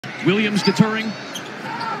Williams deterring.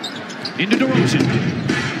 Into DeRozan.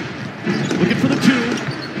 Looking for the two.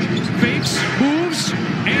 Fakes, moves,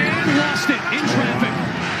 and lost it in traffic.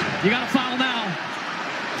 You got a foul now.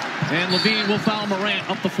 And Levine will foul Morant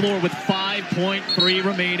up the floor with 5.3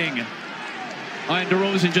 remaining. And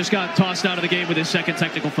DeRozan just got tossed out of the game with his second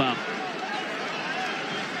technical foul.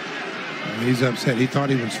 He's upset. He thought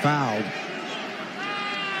he was fouled.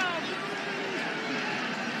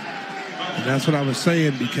 And that's what I was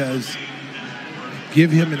saying, because give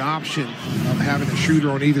him an option of having a shooter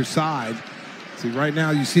on either side. See, right now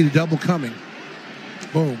you see the double coming.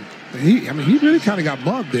 Boom. He really kind of got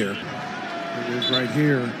mugged there. It is right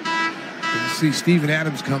here. And you see Steven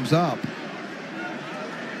Adams comes up.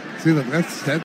 See, look, that's